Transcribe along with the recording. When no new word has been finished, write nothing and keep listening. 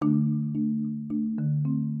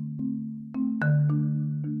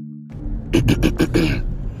Good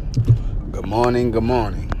morning,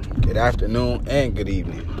 good afternoon, and good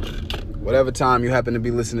evening. Whatever time you happen to be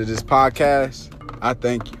listening to this podcast, I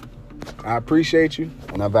thank you. I appreciate you,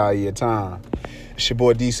 and I value your time. It's your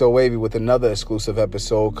boy D So Wavy with another exclusive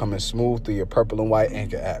episode coming smooth through your purple and white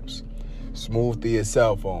Anchor apps, smooth through your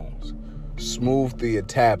cell phones, smooth through your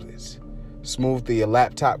tablets, smooth through your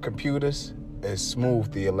laptop computers, and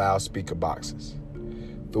smooth through your loudspeaker boxes.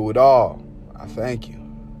 Through it all, I thank you.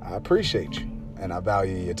 I appreciate you, and I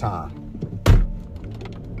value your time.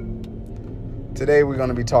 Today we're going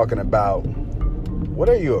to be talking about, what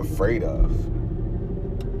are you afraid of?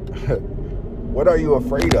 What are you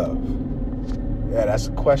afraid of? Yeah, that's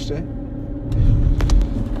a question.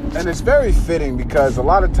 And it's very fitting because a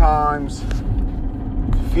lot of times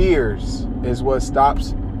fears is what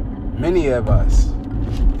stops many of us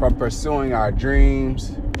from pursuing our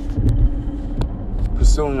dreams,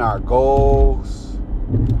 pursuing our goals,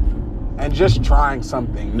 and just trying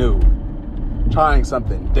something new, trying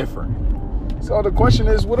something different. So the question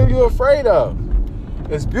is, what are you afraid of?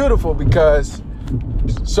 It's beautiful because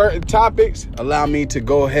certain topics allow me to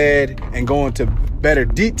go ahead and go into better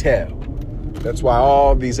detail. That's why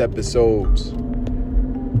all these episodes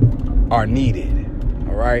are needed,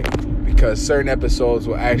 all right? Because certain episodes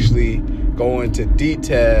will actually go into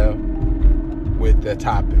detail with the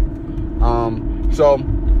topic. So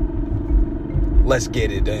let's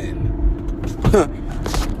get it in.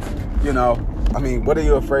 What are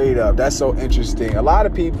you afraid of? That's so interesting. A lot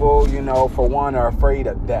of people, for one, are afraid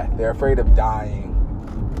of death. They're afraid of dying.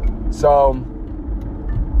 So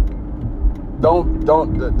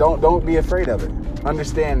don't be afraid of it.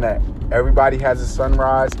 Understand that everybody has a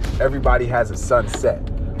sunrise, everybody has a sunset.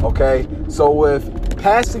 Okay? So with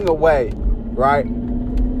passing away, right?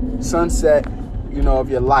 Sunset, of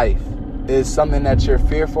your life is something that you're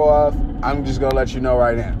fearful of. I'm just gonna let you know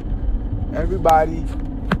right now. Everybody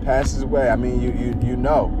passes away. I mean,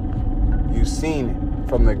 you've seen it,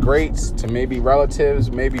 from the greats to maybe relatives,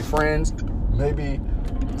 maybe friends, maybe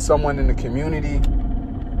someone in the community.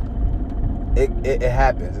 It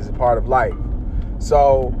happens. It's a part of life.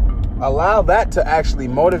 So allow that to actually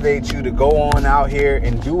motivate you to go on out here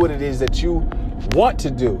and do what it is that you want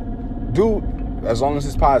to do. Do as long as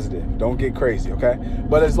it's positive. Don't get crazy, okay?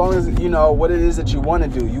 But as long as what it is that you want to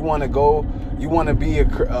do. You want to go. You want to be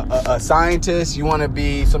a scientist. You want to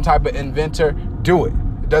be some type of inventor. Do it.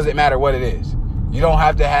 It doesn't matter what it is. You don't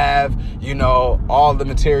have to have, all the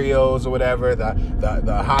materials or whatever,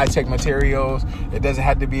 the high-tech materials. It doesn't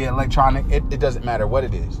have to be electronic. It doesn't matter what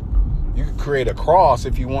it is. You can create a cross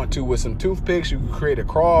if you want to with some toothpicks. You can create a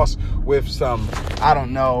cross with some,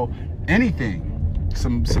 anything.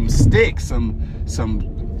 Some sticks,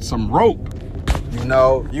 some rope.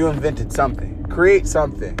 You invented something. Create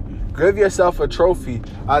something. Give yourself a trophy.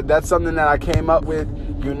 That's something that I came up with,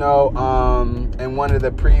 in one of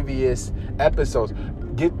the previous episodes.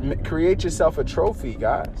 Create yourself a trophy,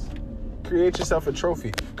 guys. Create yourself a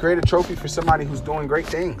trophy. Create a trophy for somebody who's doing great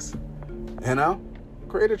things.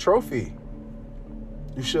 Create a trophy.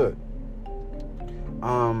 You should.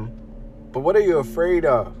 But what are you afraid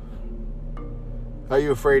of? Are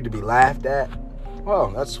you afraid to be laughed at?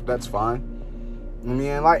 Well, that's fine. Let me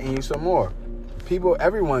enlighten you some more.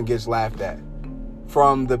 Everyone gets laughed at.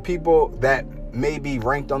 From the people that may be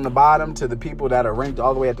ranked on the bottom to the people that are ranked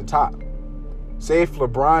all the way at the top. Say if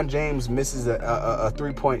LeBron James misses a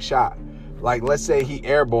three-point shot. Like, let's say he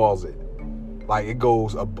airballs it. Like, it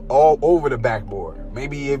goes all over the backboard.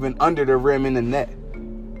 Maybe even under the rim in the net.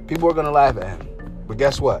 People are going to laugh at him. But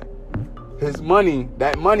guess what? His money,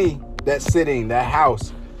 that's sitting, that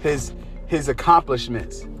house, his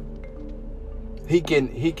accomplishments, he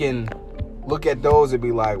can look at those and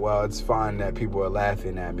be like, well, it's fine that people are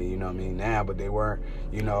laughing at me, now, but they weren't,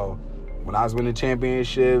 when I was winning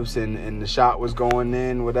championships and the shot was going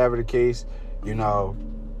in, whatever the case, they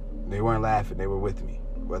weren't laughing, they were with me,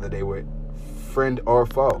 whether they were friend or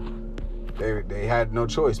foe. They had no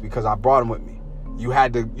choice because I brought them with me. You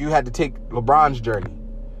had to take LeBron's journey.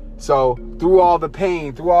 So through all the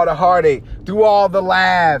pain, through all the heartache, through all the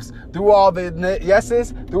laughs, through all the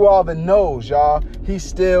yeses, through all the no's, y'all, he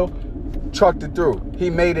still trucked it through.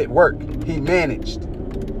 He made it work. He managed.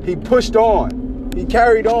 He pushed on. He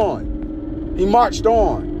carried on. He marched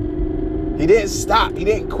on. He didn't stop. He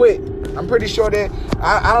didn't quit. I'm pretty sure that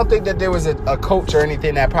I don't think that there was a coach or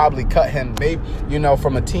anything that probably cut him, maybe,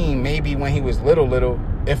 from a team, maybe when he was little.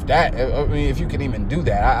 If that, if you can even do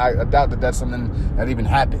that. I doubt that that's something that even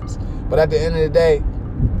happens. But at the end of the day,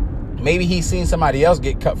 maybe he's seen somebody else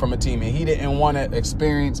get cut from a team and he didn't want to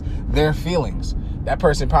experience their feelings. That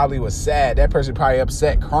person probably was sad. That person probably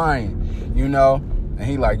upset, crying, And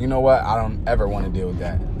he like, you know what? I don't ever want to deal with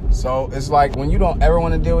that. So it's like, when you don't ever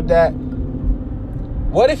want to deal with that,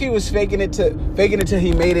 what if he was faking it till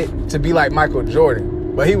he made it to be like Michael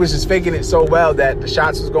Jordan? But he was just faking it so well that the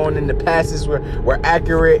shots was going in, the passes were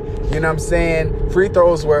accurate. You know what I'm saying? Free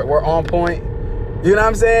throws were on point. You know what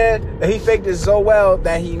I'm saying? And he faked it so well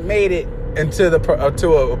that he made it into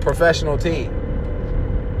to a professional team.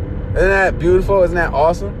 Isn't that beautiful? Isn't that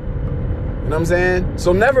awesome? You know what I'm saying?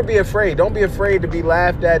 So never be afraid. Don't be afraid to be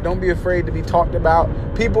laughed at. Don't be afraid to be talked about.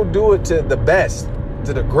 People do it to the best,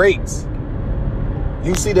 to the greats.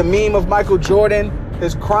 You see the meme of Michael Jordan,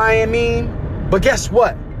 his crying meme. But guess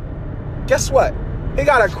what? Guess what? He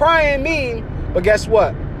got a crying meme, but guess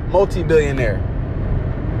what? Multi-billionaire.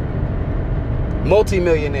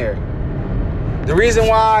 Multi-millionaire. The reason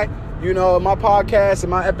why, you know, in my podcast and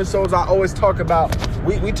my episodes, I always talk about,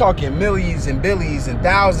 we talking millions and billions and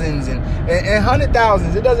thousands and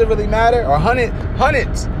 100,000s. It doesn't really matter. Or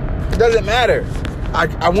hundreds. It doesn't matter.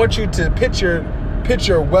 I want you to picture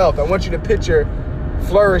wealth. I want you to picture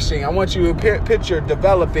flourishing. I want you to picture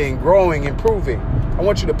developing, growing, improving. I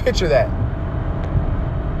want you to picture that.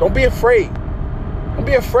 Don't be afraid. Don't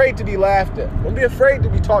be afraid to be laughed at. Don't be afraid to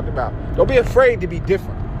be talked about. Don't be afraid to be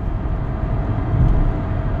different.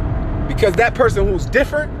 Because that person who's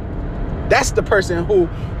different, that's the person who,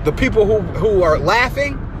 the people who are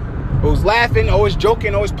laughing, who's laughing, always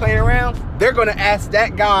joking, always playing around, they're going to ask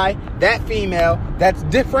that guy, that female, that's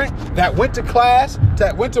different, that went to class,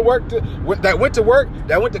 that went to work, that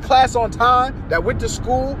went to class on time, that went to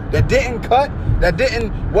school, that didn't cut, that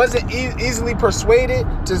wasn't easily persuaded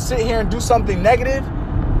to sit here and do something negative.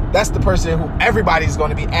 That's the person who everybody's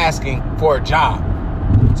going to be asking for a job.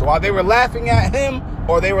 So while they were laughing at him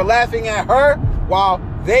or they were laughing at her while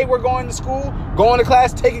they were going to school, going to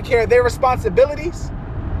class, taking care of their responsibilities,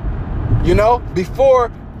 you know,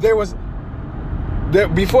 before there will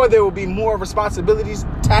be more responsibilities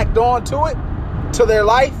tacked on to it, to their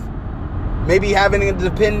life, maybe having an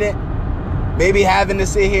independent, maybe having to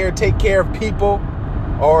sit here and take care of people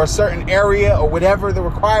or a certain area or whatever the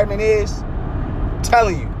requirement is. I'm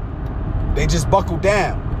telling you, they just buckled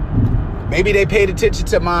down. Maybe they paid attention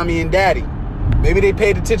to mommy and daddy. Maybe they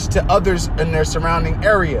paid attention to others in their surrounding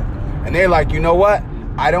area. And they're like, you know what?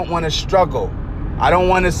 I don't want to struggle. I don't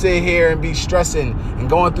want to sit here and be stressing and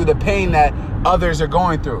going through the pain that others are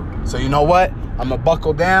going through. So you know what? I'm going to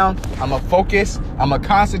buckle down. I'm going to focus. I'm going to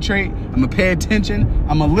concentrate. I'm going to pay attention.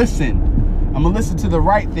 I'm going to listen. I'm going to listen to the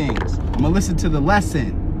right things. I'm going to listen to the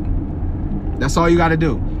lesson. That's all you got to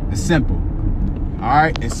do. It's simple. All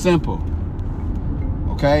right? It's simple.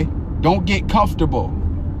 Okay? Don't get comfortable.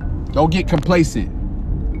 Don't get complacent.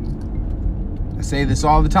 I say this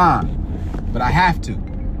all the time, but I have to,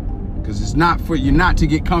 because it's not for you not to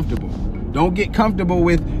get comfortable. Don't get comfortable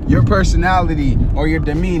with your personality or your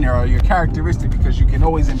demeanor or your characteristic, because you can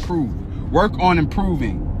always improve. Work on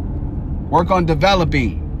improving. Work on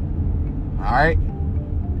developing. All right?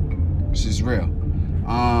 This is real.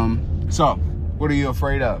 So, what are you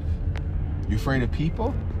afraid of? You afraid of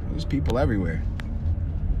people? There's people everywhere.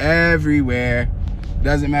 Everywhere.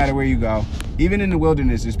 Doesn't matter where you go. Even in the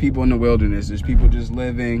wilderness, there's people in the wilderness. There's people just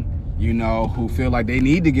living, you know, who feel like they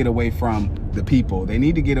need to get away from the people. They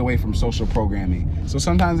need to get away from social programming. So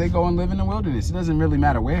sometimes they go and live in the wilderness. It doesn't really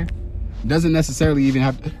matter where. It doesn't necessarily even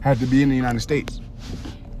have to be in the United States.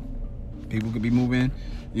 People could be moving,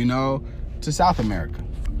 you know, to South America.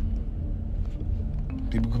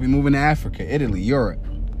 People could be moving to Africa, Italy, Europe,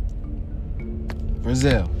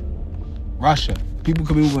 Brazil, Russia. People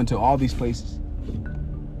could be moving to all these places.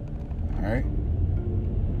 All right?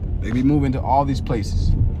 They be moving to all these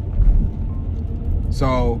places.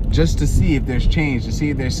 So just to see if there's change, to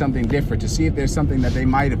see if there's something different, to see if there's something that they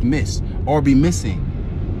might have missed or be missing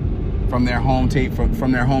from their home state,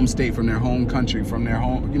 from their home state, from their home country, from their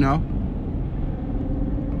home, you know.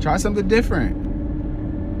 Try something different.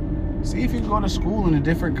 See if you can go to school in a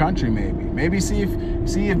different country, maybe. Maybe see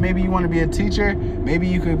if maybe you want to be a teacher. Maybe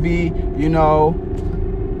you could be, you know,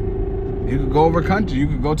 you could go over country. You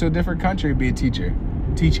could go to a different country and be a teacher.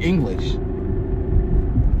 Teach English.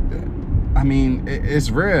 I mean, it's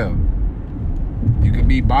real. You could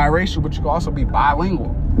be biracial, but you could also be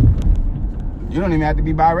bilingual. You don't even have to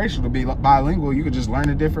be biracial to be bilingual. You could just learn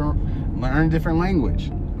a different language,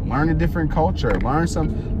 learn a different culture, learn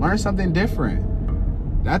something different.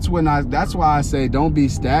 That's why I say don't be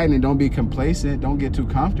stagnant, don't be complacent, don't get too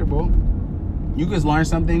comfortable. You just learn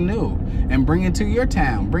something new and bring it to your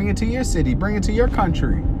town, bring it to your city, bring it to your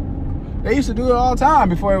country. They used to do it all the time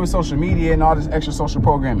before it was social media and all this extra social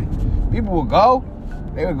programming. People would go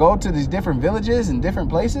to these different villages and different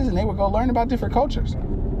places, and they would go learn about different cultures.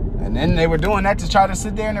 And And then they were doing that to try to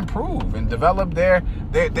sit there and improve and develop their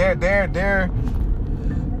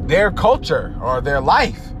culture or their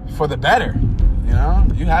life for the better. You know,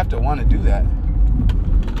 you have to want to do that.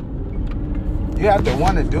 You have to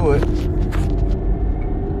want to do it.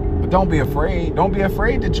 But don't be afraid. Don't be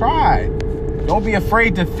afraid to try. Don't be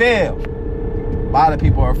afraid to fail. A lot of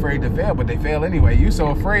people are afraid to fail, but they fail anyway. You're so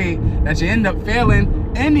afraid that you end up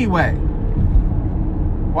failing anyway.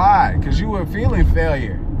 Why? Because you were feeling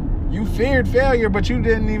failure. You feared failure, but you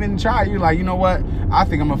didn't even try. You're like, you know what? I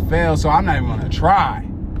think I'm going to fail, so I'm not even going to try.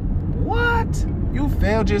 What? You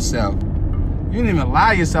failed yourself. You didn't even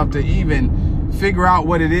allow yourself to even figure out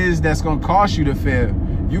what it is that's going to cause you to fail.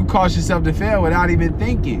 You caused yourself to fail without even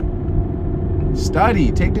thinking.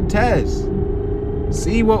 Study. Take the test.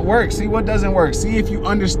 See what works. See what doesn't work. See if you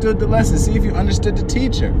understood the lesson. See if you understood the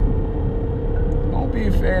teacher. Don't be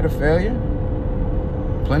afraid of failure.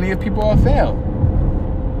 Plenty of people have failed.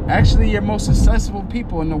 Actually, your most successful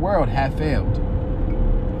people in the world have failed.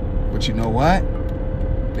 But you know what?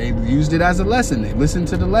 They used it as a lesson. They listened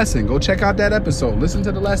to the lesson. Go check out that episode. Listen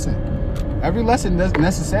to the lesson. Every lesson doesn't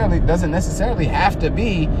necessarily have to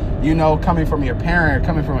be, you know, coming from your parent or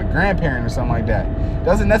coming from a grandparent or something like that. It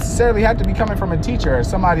doesn't necessarily have to be coming from a teacher or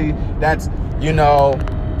somebody that's, you know,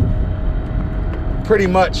 pretty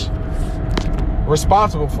much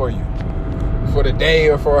responsible for you for the day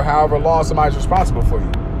or for however long somebody's responsible for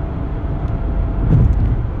you.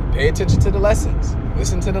 Pay attention to the lessons.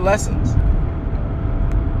 Listen to the lessons.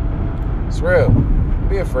 It's real. Don't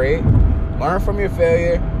be afraid. Learn from your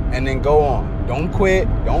failure and then go on. Don't quit.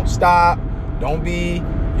 Don't stop. Don't be,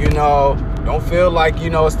 you know, don't feel like, you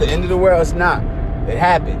know, it's the end of the world. It's not. It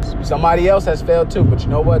happens. Somebody else has failed too. But you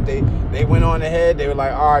know what? They went on ahead. They were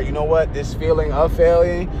like, all right, you know what? This feeling of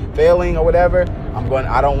failing or whatever,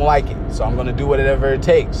 I don't like it. So I'm going to do whatever it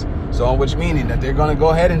takes. So which meaning that they're going to go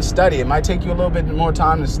ahead and study. It might take you a little bit more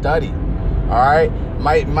time to study. All right.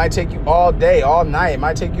 Might take you all day, all night. It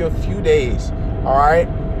might take you a few days. All right.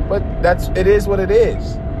 But it is what it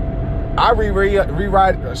is. I reread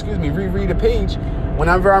a page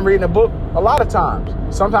whenever I'm reading a book a lot of times.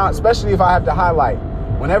 Sometimes, especially if I have to highlight.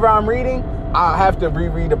 Whenever I'm reading, I have to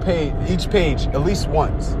reread each page at least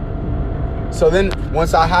once. So then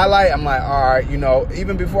once I highlight, I'm like, all right, you know,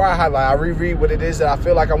 even before I highlight, I reread what it is that I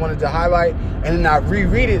feel like I wanted to highlight, and then I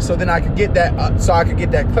reread it so then I could get that, so I could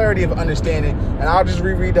get that clarity of understanding, and I'll just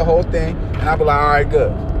reread the whole thing, and I'll be like, all right,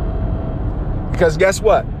 good. Because guess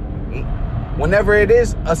what? Whenever it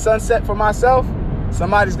is a sunset for myself,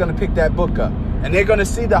 somebody's going to pick that book up, and they're going to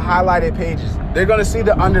see the highlighted pages. They're going to see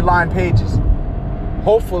the underlined pages.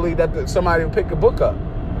 Hopefully that somebody will pick a book up.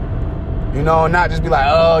 You know, not just be like,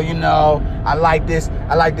 oh, you know, I like this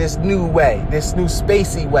new way, this new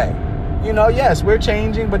spacey way. You know, yes, we're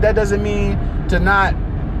changing, but that doesn't mean to not,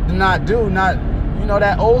 you know,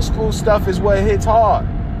 that old school stuff is what hits hard.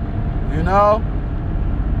 You know?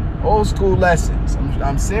 Old school lessons.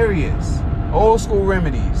 I'm serious. Old school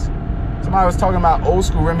remedies. Somebody was talking about old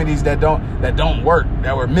school remedies that don't work,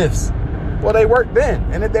 that were myths. Well, they worked then.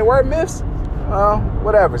 And if they were myths,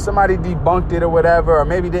 whatever. Somebody debunked it or whatever, or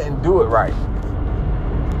maybe didn't do it right.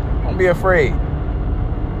 Don't be afraid.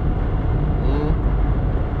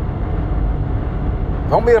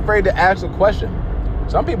 Don't be afraid to ask a question.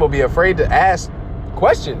 Some people be afraid to ask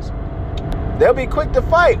questions. They'll be quick to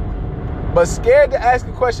fight, but scared to ask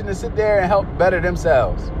a question to sit there and help better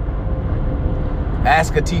themselves.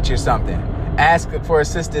 Ask a teacher something. Ask for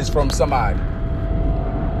assistance from somebody.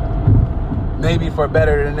 Maybe for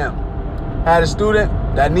better than them. Had a student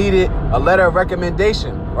that needed a letter of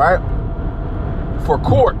recommendation, right? For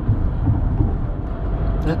court.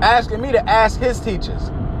 And asking me to ask his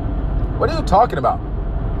teachers. What are you talking about?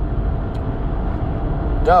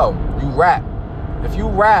 Yo, you rap. If you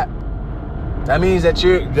rap, that means that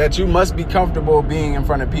you must be comfortable being in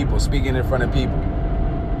front of people, speaking in front of people.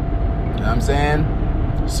 You know what I'm saying?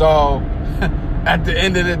 So, at the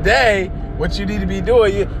end of the day, what you need to be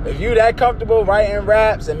doing, if you're that comfortable writing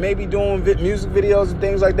raps and maybe doing music videos and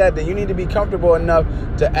things like that, then you need to be comfortable enough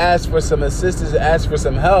to ask for some assistance, to ask for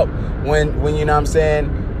some help when you know what I'm saying,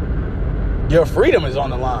 your freedom is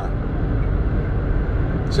on the line.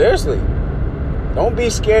 Seriously. Don't be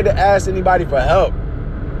scared to ask anybody for help.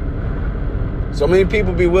 So many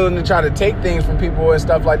people be willing to try to take things from people and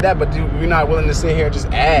stuff like that, but you're not willing to sit here and just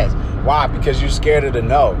ask. Why? Because you're scared of the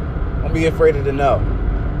no. Don't be afraid of the no.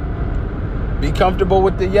 Be comfortable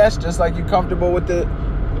with the yes, just like you're comfortable with the,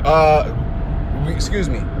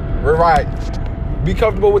 Be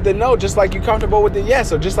comfortable with the no, just like you're comfortable with the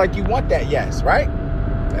yes, or just like you want that yes, right?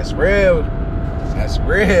 That's real. That's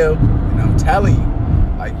real. And I'm telling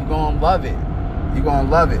you, like, you're going to love it. You're going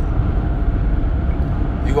to love it.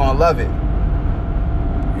 You're going to love it.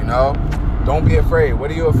 You know? Don't be afraid. What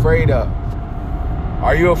are you afraid of?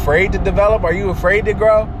 Are you afraid to develop? Are you afraid to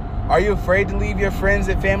grow? Are you afraid to leave your friends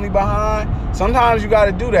and family behind? Sometimes you got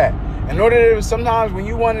to do that. In order to, sometimes when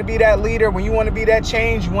you want to be that leader, when you want to be that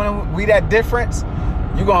change, you want to be that difference,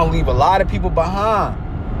 you're going to leave a lot of people behind.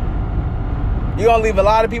 You're going to leave a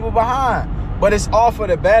lot of people behind. But it's all for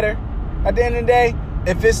the better. At the end of the day,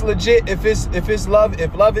 if it's legit, if it's love,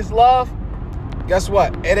 if love is love, guess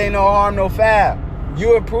what? It ain't no harm, no foul.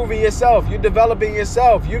 You're improving yourself. You're developing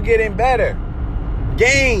yourself. You're getting better.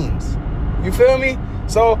 Gains. You feel me?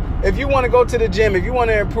 So if you want to go to the gym, if you want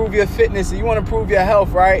to improve your fitness, and you want to improve your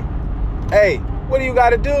health, right? Hey, what do you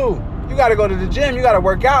got to do? You got to go to the gym. You got to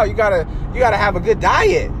work out. You got to have a good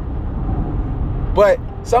diet. But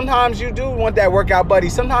sometimes you do want that workout buddy.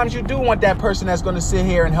 Sometimes you do want that person that's going to sit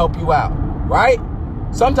here and help you out, right?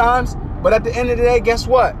 Sometimes. But at the end of the day, guess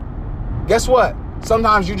what? Guess what?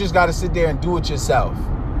 Sometimes you just got to sit there and do it yourself.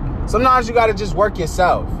 Sometimes you got to just work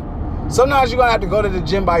yourself. Sometimes you're going to have to go to the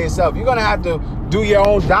gym by yourself. You're going to have to do your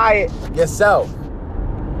own diet yourself.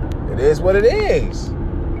 It is what it is.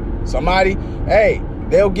 Somebody, hey,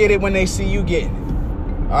 they'll get it when they see you getting it.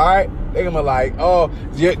 All right? They're going to be like, oh,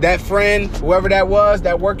 that friend, whoever that was,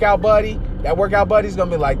 that workout buddy's going to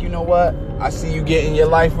be like, you know what? I see you getting your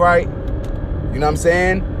life right. You know what I'm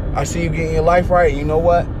saying? I see you getting your life right. You know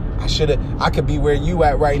what? I could be where you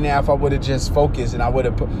at right now if I would have just focused and I would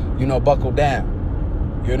have, buckled down.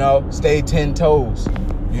 Stay 10 toes,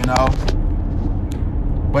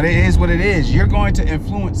 But it is what it is. You're going to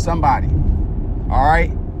influence somebody. All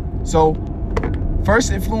right? So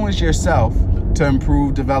first influence yourself to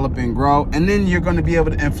improve, develop, and grow. And then you're going to be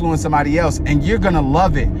able to influence somebody else. And you're going to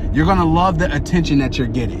love it. You're going to love the attention that you're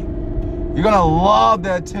getting. You're going to love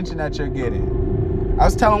the attention that you're getting. I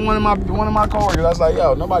was telling one of my coworkers, I was like,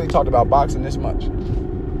 yo, nobody talked about boxing this much.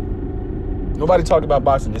 Nobody talked about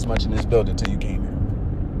boxing this much in this building until you came here.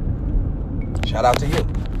 Shout out to you.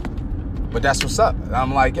 But that's what's up. And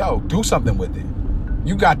I'm like, yo, do something with it.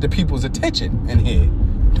 You got the people's attention in here.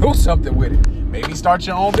 Do something with it. Maybe start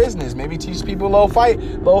your own business. Maybe teach people little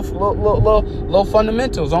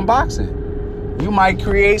fundamentals on boxing. You might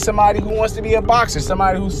create somebody who wants to be a boxer.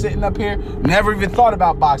 Somebody who's sitting up here, never even thought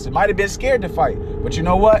about boxing. Might have been scared to fight. But you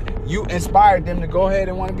know what? You inspired them to go ahead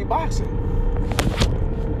and want to be boxing.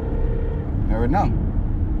 Never know.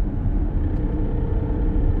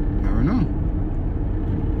 Never know.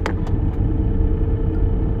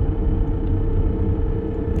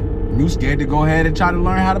 You scared to go ahead and try to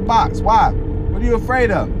learn how to box. Why? What are you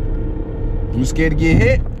afraid of? You scared to get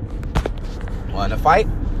hit? Want to fight?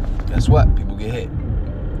 Guess what? People get hit.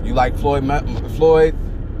 You like Floyd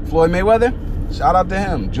Mayweather? Shout out to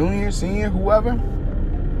him. Junior, senior, whoever.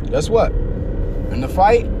 Guess what? In the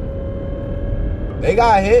fight, they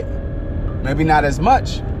got hit. Maybe not as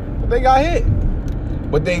much, but they got hit.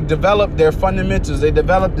 But they developed their fundamentals. They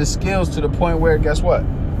developed the skills to the point where, guess what?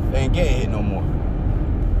 They ain't getting hit no more.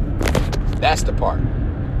 That's the part.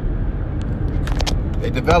 They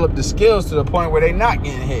developed the skills to the point where they're not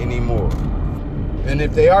getting hit anymore. And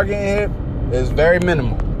if they are getting hit, it's very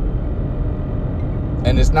minimal.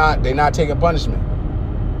 And they're not taking punishment.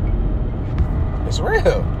 It's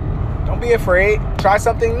real. Don't be afraid. Try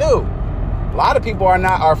something new. A lot of people are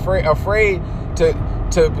afraid to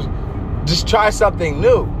just try something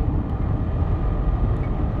new.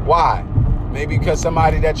 Why? Maybe because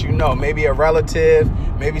somebody that you know, maybe a relative,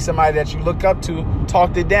 maybe somebody that you look up to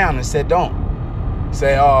talked it down and said don't.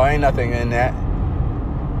 Say, oh, ain't nothing in that.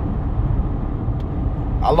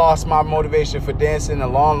 I lost my motivation for dancing a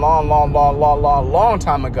long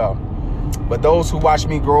time ago. But those who watched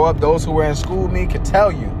me grow up, those who were in school with me could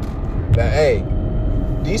tell you that, hey,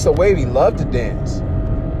 Disa Wavy loved to dance.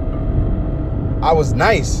 I was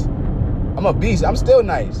nice. I'm a beast. I'm still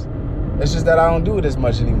nice. It's just that I don't do it as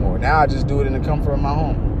much anymore. Now I just do it in the comfort of my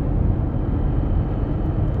home.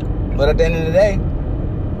 But at the end of the day,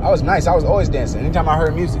 I was nice. I was always dancing. Anytime I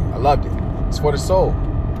heard music, I loved it. It's for the soul.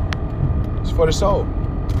 It's for the soul.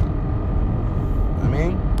 I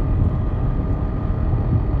mean,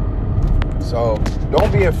 so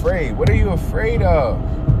don't be afraid. What are you afraid of?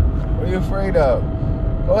 What are you afraid of?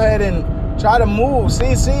 Go ahead and try to move. See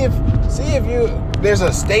if there's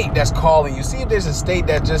a state that's calling you. See if there's a state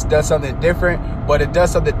that just does something different, but it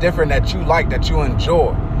does something different that you like, that you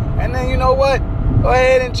enjoy. And then you know what? Go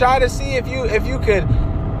ahead and try to see if you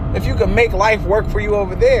could make life work for you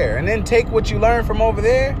over there, and then take what you learn from over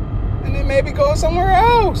there, and then maybe go somewhere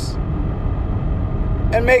else,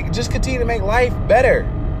 and just continue to make life better.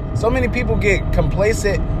 So many people get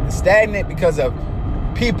complacent and stagnant because of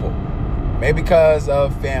people. Maybe because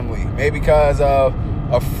of family. Maybe because of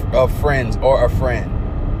friends or a friend.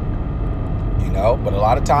 You know, but a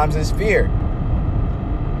lot of times it's fear.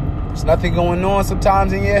 There's nothing going on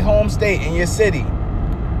sometimes in your home state, in your city.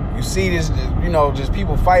 You see this, you know, just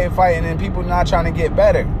people fighting, and people not trying to get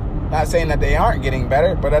better. Not saying that they aren't getting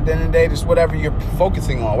better, but at the end of the day, just whatever you're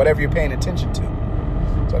focusing on, whatever you're paying attention to.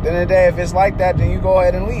 So at the end of the day, if it's like that, then you go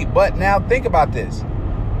ahead and leave. But now think about this.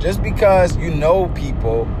 Just because you know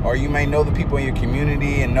people, or you may know the people in your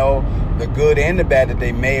community and know the good and the bad that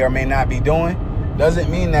they may or may not be doing, doesn't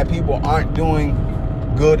mean that people aren't doing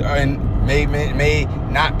good and may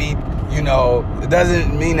not be, you know, it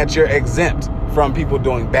doesn't mean that you're exempt from people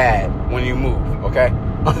doing bad when you move, okay?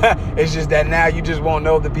 It's just that now you just won't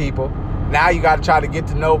know the people. Now you got to try to get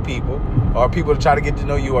to know people, or people to try to get to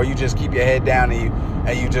know you, or you just keep your head down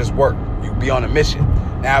and you just work. You be on a mission.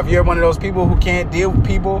 Now, if you're one of those people who can't deal with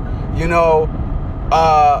people, you know,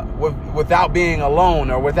 without being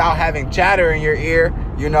alone or without having chatter in your ear,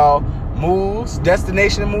 you know,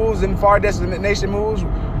 destination moves and far destination moves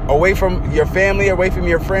away from your family, away from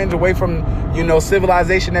your friends, away from, you know,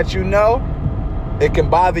 civilization that you know, it can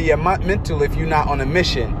bother your mental if you're not on a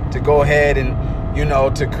mission to go ahead and, you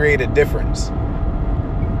know, to create a difference.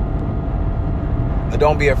 But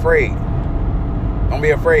don't be afraid. Don't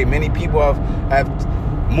be afraid. Many people have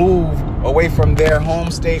moved away from their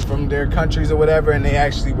home state, from their countries or whatever, and they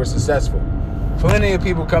actually were successful. Plenty of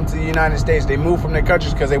people come to the United States. They move from their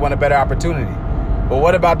countries because they want a better opportunity. But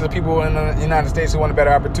what about the people in the United States who want a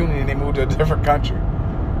better opportunity and they move to a different country?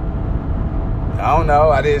 I don't know.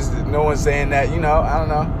 No one's saying that, you know, I don't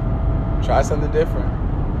know. Try something different,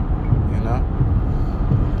 you know?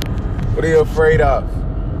 What are you afraid of?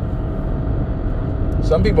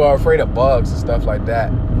 Some people are afraid of bugs and stuff like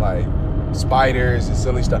that, like spiders and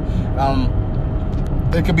silly stuff.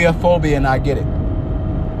 It could be a phobia, and I get it.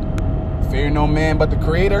 Fear no man but the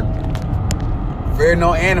Creator. Fear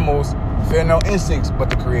no animals. Fear no instincts but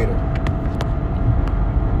the Creator.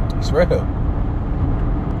 It's real.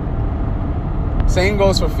 Same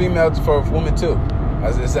goes for women too.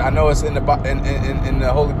 As I said, I know it's in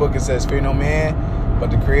the Holy Book. It says, "Fear no man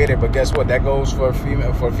but the Creator." But guess what? That goes for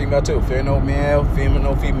female too. Fear no male,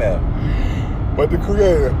 no female, but the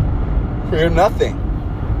Creator. Fear nothing.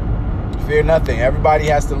 Fear nothing. Everybody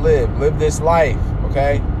has to live this life,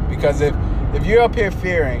 okay? Because if you're up here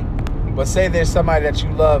fearing, but say there's somebody that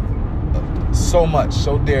you love so much,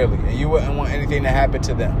 so dearly, and you wouldn't want anything to happen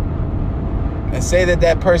to them, and say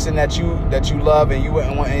that person that you love and you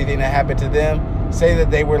wouldn't want anything to happen to them, say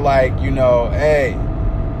that they were like, you know, hey,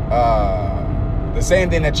 the same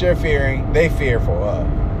thing that you're fearing, they fearful of.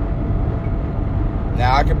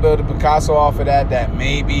 Now I can build a Picasso off of that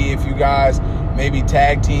maybe if you guys maybe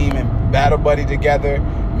tag team and battle buddy together,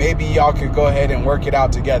 maybe y'all could go ahead and work it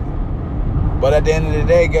out together. But at the end of the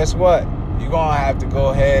day, guess what? You're gonna have to go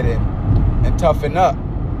ahead and toughen up.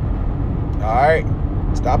 All right?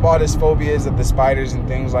 Stop all this phobias of the spiders and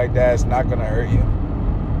things like that. It's not gonna hurt you.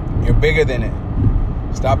 You're bigger than it.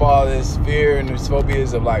 Stop all this fear and these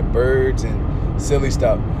phobias of like birds and silly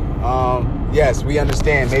stuff. Yes, we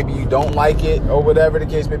understand. Maybe you don't like it or whatever the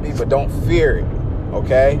case may be, but don't fear it.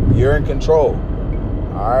 Okay? You're in control.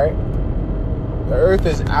 All right? The earth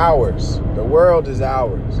is ours. The world is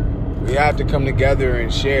ours. We have to come together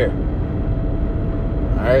and share.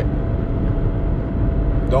 All right?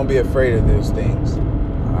 Don't be afraid of those things.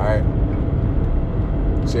 All right?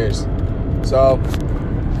 Seriously. So,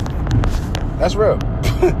 that's real.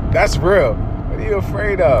 That's real. What are you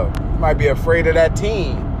afraid of? You might be afraid of that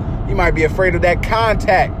team. You might be afraid of that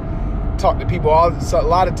contact. Talk to people a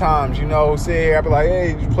lot of times, you know, sit here, I be like,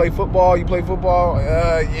 hey, you play football? You play football?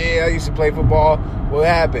 Yeah, I used to play football. What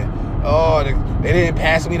happened? Oh, they didn't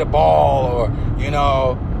pass me the ball, or, you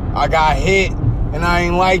know, I got hit and I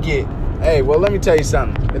ain't like it. Hey, well, let me tell you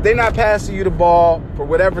something. If they're not passing you the ball for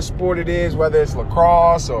whatever sport it is, whether it's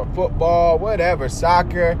lacrosse or football, whatever,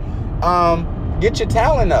 soccer, get your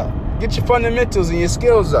talent up. Get your fundamentals and your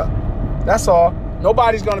skills up. That's all.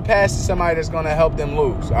 Nobody's going to pass to somebody that's going to help them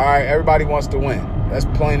lose. All right? Everybody wants to win. That's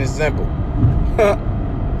plain and simple.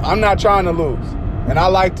 I'm not trying to lose, and I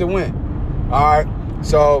like to win. All right?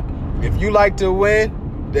 So if you like to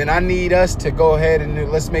win, then I need us to go ahead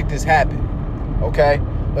and let's make this happen. Okay?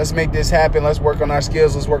 Let's make this happen. Let's work on our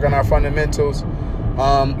skills. Let's work on our fundamentals.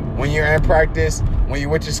 When you're in practice, when you're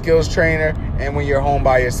with your skills trainer, and when you're home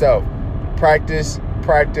by yourself. Practice,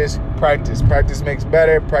 practice, practice. Practice makes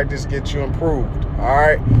better. Practice gets you improved. All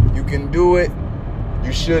right? You can do it.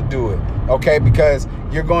 You should do it. Okay? Because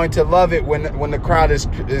you're going to love it when the crowd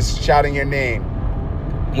is shouting your name.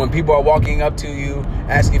 When people are walking up to you,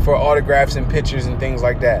 asking for autographs and pictures and things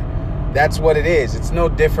like that. That's what it is. It's no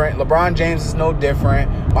different. LeBron James is no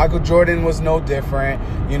different. Michael Jordan was no different.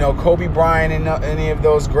 You know, Kobe Bryant and any of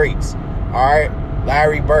those greats. All right?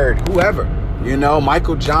 Larry Bird, whoever. You know,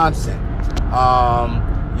 Michael Johnson.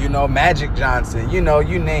 You know, Magic Johnson. You know,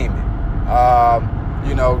 you name it.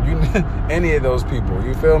 You know, any of those people.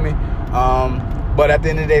 You feel me? But at the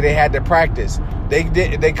end of the day, they had to practice.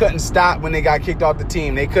 They couldn't stop when they got kicked off the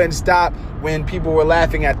team. They couldn't stop when people were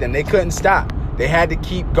laughing at them. They couldn't stop. They had to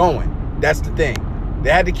keep going. That's the thing.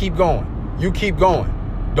 They had to keep going. You keep going.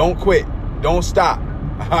 Don't quit. Don't stop.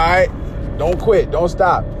 All right? Don't quit. Don't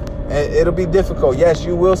stop. It'll be difficult. Yes,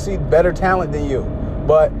 you will see better talent than you.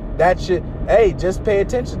 But just pay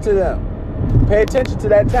attention to them. Pay attention to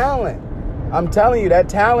that talent. I'm telling you, that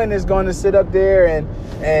talent is going to sit up there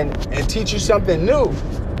and teach you something new.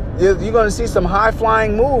 You're going to see some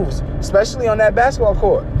high-flying moves, especially on that basketball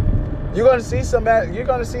court. You're going to see some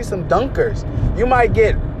dunkers. You might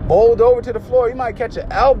get bowled over to the floor. You might catch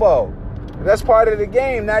an elbow. That's part of the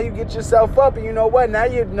game. Now you get yourself up, and you know what? Now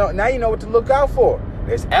you know what to look out for.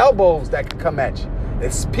 There's elbows that can come at you.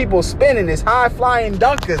 It's people spinning. It's high-flying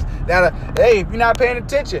dunkers that are, hey, if you're not paying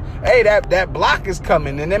attention, hey, that block is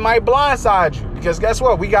coming, and they might blindside you. Because guess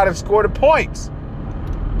what? We got to score the points.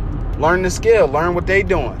 Learn the skill. Learn what they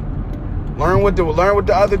doing. Learn what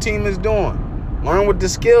the other team is doing. Learn what the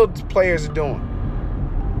skilled players are doing.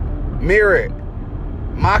 Mirror it.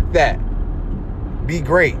 Mock that. Be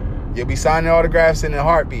great. You'll be signing autographs in a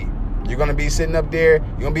heartbeat. You're going to be sitting up there.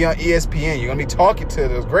 You're going to be on ESPN. You're going to be talking to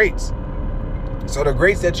those greats. So the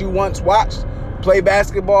greats that you once watched play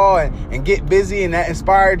basketball and get busy and that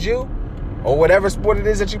inspired you, or whatever sport it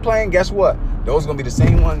is that you're playing, guess what? Those are going to be the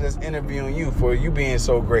same ones that's interviewing you for you being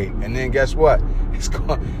so great. And then guess what? It's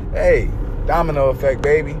going, hey, domino effect,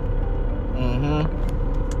 baby.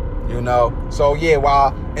 You know, so yeah,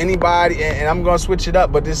 while anybody, and I'm going to switch it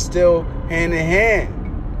up, but it's still hand in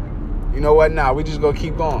hand. You know what? Nah, we just going to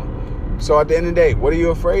keep going. So at the end of the day, what are you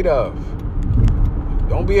afraid of?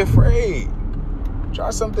 Don't be afraid. Try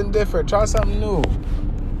something different. Try something new.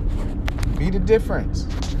 Be the difference.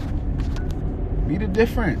 Be the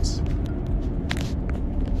difference.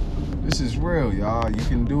 This is real, y'all. You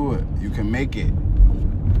can do it. You can make it.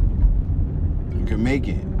 You can make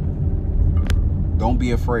it. Don't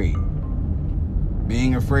be afraid.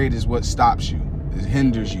 Being afraid is what stops you. It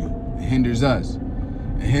hinders you. It hinders us.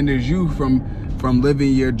 It hinders you from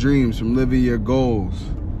living your dreams, from living your goals,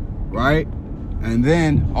 right? And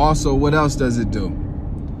then also, what else does it do?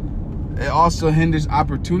 It also hinders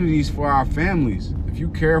opportunities for our families. If you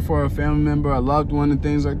care for a family member, a loved one, and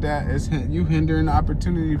things like that, it's you hindering the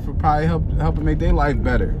opportunity for probably helping make their life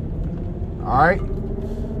better. All right?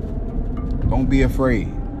 Don't be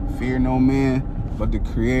afraid. Fear no man but the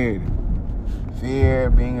Creator.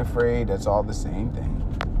 Fear, being afraid, that's all the same thing.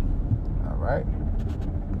 All right?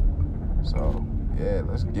 So, yeah,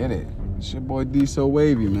 let's get it. It's your boy D So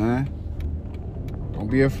Wavy, man. Don't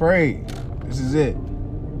be afraid. This is it.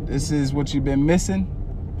 This is what you've been missing.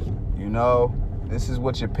 You know, this is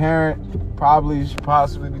what your parent should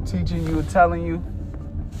possibly be teaching you and telling you.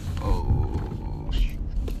 Oh,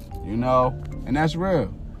 you know, and that's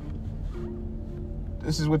real.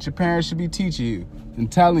 This is what your parents should be teaching you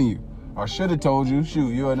and telling you, or should have told you.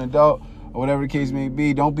 Shoot, you're an adult, or whatever the case may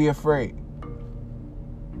be. Don't be afraid.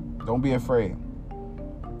 Don't be afraid.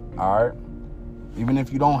 All right? Even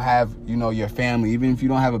if you don't have, you know, your family, even if you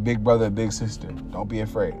don't have a big brother, a big sister, don't be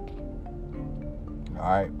afraid.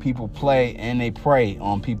 All right? People play and they prey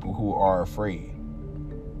on people who are afraid.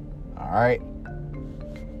 All right?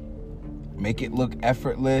 Make it look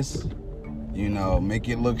effortless. You know, make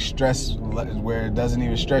it look stress where it doesn't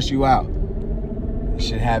even stress you out. It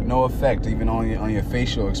should have no effect even on your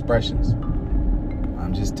facial expressions.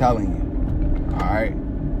 I'm just telling you. All right?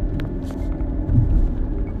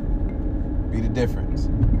 Be the difference.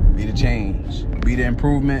 Be the change. Be the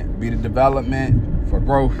improvement. Be the development for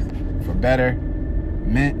growth, for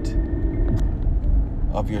betterment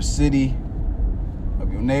of your city,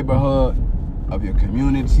 of your neighborhood, of your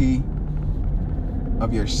community,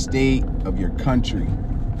 of your state, of your country.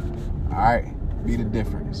 All right? Be the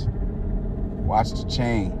difference. Watch the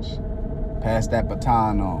change. Pass that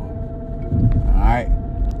baton on. All right?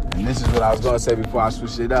 And this is what I was going to say before I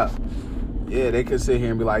switch it up. Yeah, they could sit here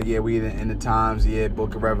and be like, yeah, we in the times, yeah,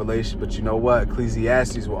 book of Revelation. But you know what?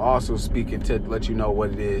 Ecclesiastes will also speak to let you know what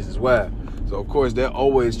it is as well. So, of course, they'll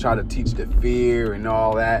always try to teach the fear and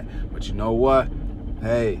all that. But you know what?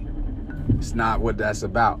 Hey, it's not what that's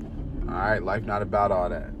about. All right? Life not about all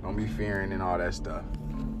that. Don't be fearing and all that stuff.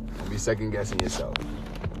 Don't be second-guessing yourself.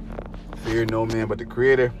 Fear no man but the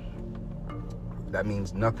Creator. That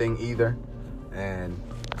means nothing either. And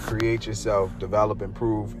create yourself, develop,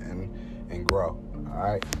 improve, and grow. All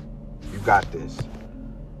right? You got this.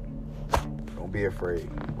 Don't be afraid.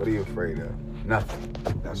 What are you afraid of? Nothing.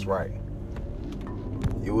 That's right.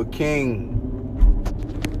 You a king,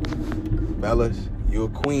 fellas. You a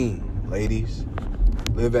queen, ladies.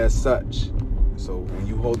 Live as such. So when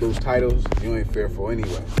you hold those titles, you ain't fearful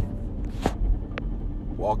anyway.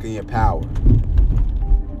 Walk in your power.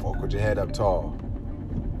 Walk with your head up tall.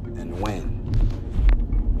 And win.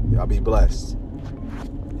 Y'all be blessed.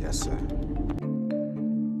 Yes, sir.